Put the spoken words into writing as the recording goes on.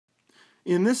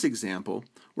In this example,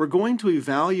 we're going to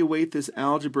evaluate this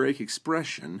algebraic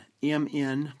expression,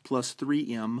 mn plus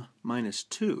 3m minus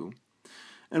 2,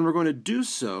 and we're going to do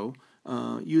so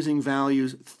using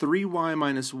values 3y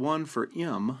minus 1 for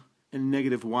m and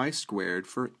negative y squared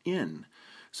for n.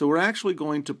 So we're actually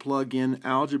going to plug in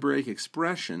algebraic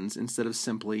expressions instead of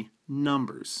simply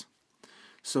numbers.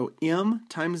 So m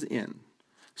times n.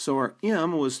 So our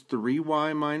m was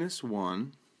 3y minus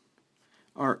 1.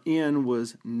 Our n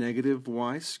was negative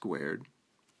y squared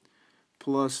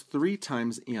plus 3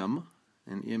 times m,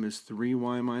 and m is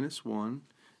 3y minus 1,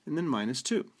 and then minus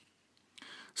 2.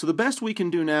 So the best we can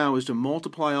do now is to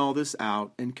multiply all this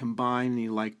out and combine any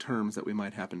like terms that we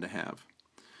might happen to have.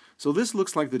 So this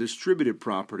looks like the distributive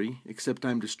property, except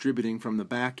I'm distributing from the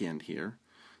back end here.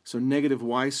 So negative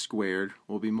y squared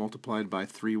will be multiplied by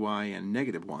 3y and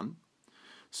negative 1.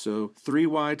 So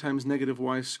 3y times negative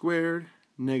y squared,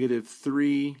 negative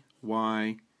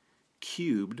 3y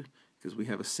cubed, because we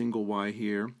have a single y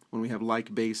here. When we have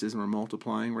like bases and we're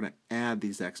multiplying, we're going to add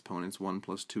these exponents. 1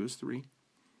 plus 2 is 3.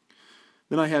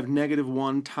 Then I have negative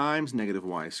 1 times negative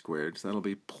y squared, so that'll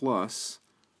be plus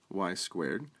y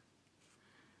squared.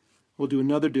 We'll do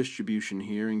another distribution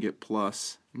here and get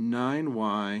plus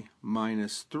 9y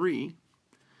minus 3,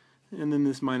 and then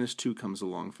this minus 2 comes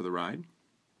along for the ride.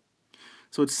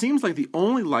 So it seems like the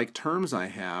only like terms I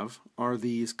have are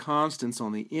these constants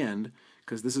on the end,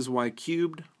 because this is y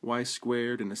cubed, y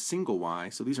squared, and a single y,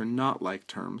 so these are not like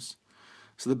terms.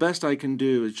 So the best I can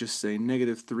do is just say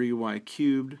negative 3y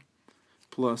cubed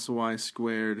plus y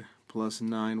squared plus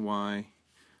 9y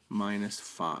minus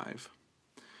 5.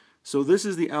 So this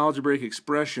is the algebraic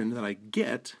expression that I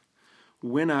get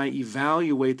when I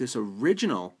evaluate this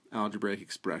original algebraic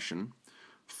expression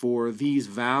for these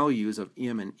values of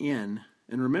m and n.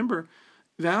 And remember,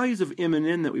 values of m and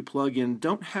n that we plug in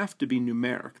don't have to be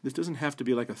numeric. This doesn't have to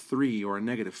be like a 3 or a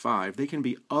negative 5. They can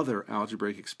be other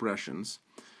algebraic expressions.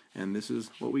 And this is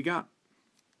what we got.